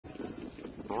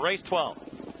Race 12.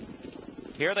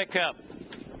 Here they come.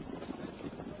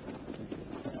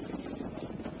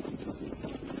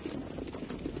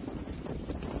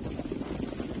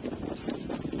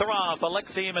 They're off.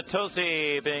 Alexi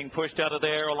Matosi being pushed out of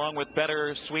there along with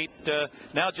Bettor Sweet.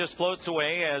 Now just floats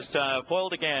away as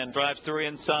foiled again. Drives through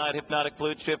inside. Hypnotic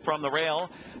Blue Chip from the rail.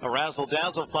 A Razzle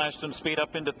Dazzle flashed some speed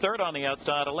up into third on the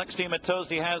outside. Alexi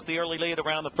Matosi has the early lead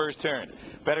around the first turn.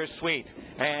 Bettor Sweet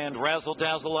and Razzle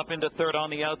Dazzle up into third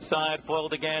on the outside.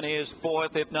 Foiled again is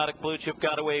fourth. Hypnotic Blue Chip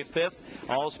got away fifth.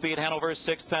 All Speed Hanover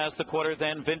sixth past the quarter.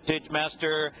 Then Vintage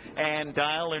Master and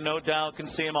Dial or No Dial can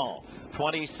see them all.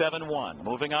 27-1.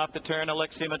 Moving off the turn,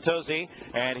 Alexi Matosi.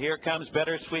 And here comes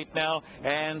Bettor Sweet now.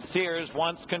 And Sears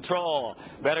wants control.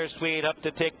 Bettor Sweet up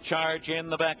to take charge in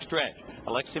the backstretch.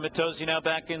 Alexi Matosi now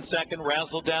back in second.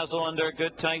 Razzle Dazzle under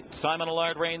good tight. Simon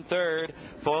Allard Rain third.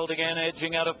 Foiled again,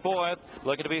 edging out of fourth.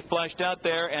 Looking to be flushed out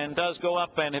there and does go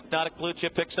up. And Hypnotic Blue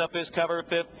Chip picks up his cover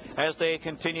fifth as they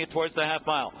continue towards the half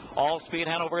mile. All Speed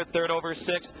Hanover third over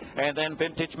sixth. And then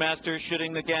Vintage Master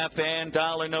shooting the gap. And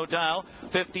Dial or No Dial.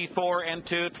 54 and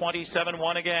 2,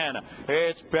 27-1 again.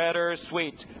 It's Bettor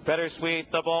Sweet. Bettor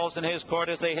Sweet, the ball's in his court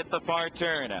as they hit the far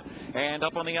turn. And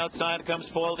up on the outside comes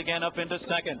foiled again up into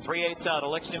second. 3/8 out.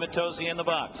 Alexi Matosi in the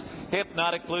box.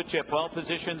 Hypnotic Blue Chip, well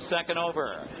positioned second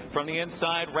over. From the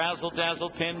inside, Razzle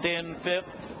Dazzle pinned in fifth.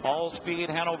 All Speed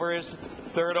Hanover is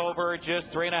third over,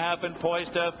 just 3.5 and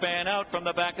poised to fan out from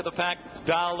the back of the pack.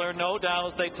 Dial or No Dial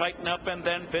as they tighten up, and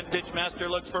then Vintage Master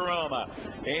looks for room.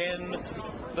 In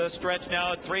the stretch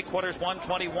now at 3/4,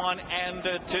 121 and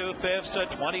 2/5,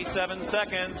 27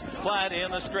 seconds. Flat in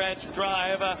the stretch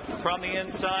drive from the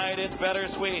inside. It's Bettor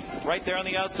Sweet right there on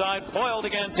the outside. Foiled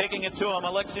again, taking it to him.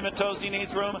 Alexi Matosi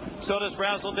needs room. So does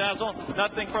Razzle Dazzle.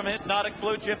 Nothing from Hypnotic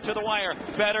Blue Chip to the wire.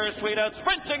 Bettor Sweet out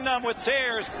sprinting them with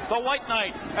Sears, the White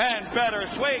Knight, and Bettor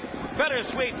Sweet. Bettor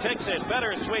Sweet takes it.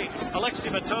 Bettor Sweet. Alexi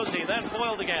Matosi then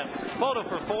foiled again. Photo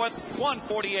for fourth,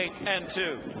 148 and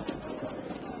 2.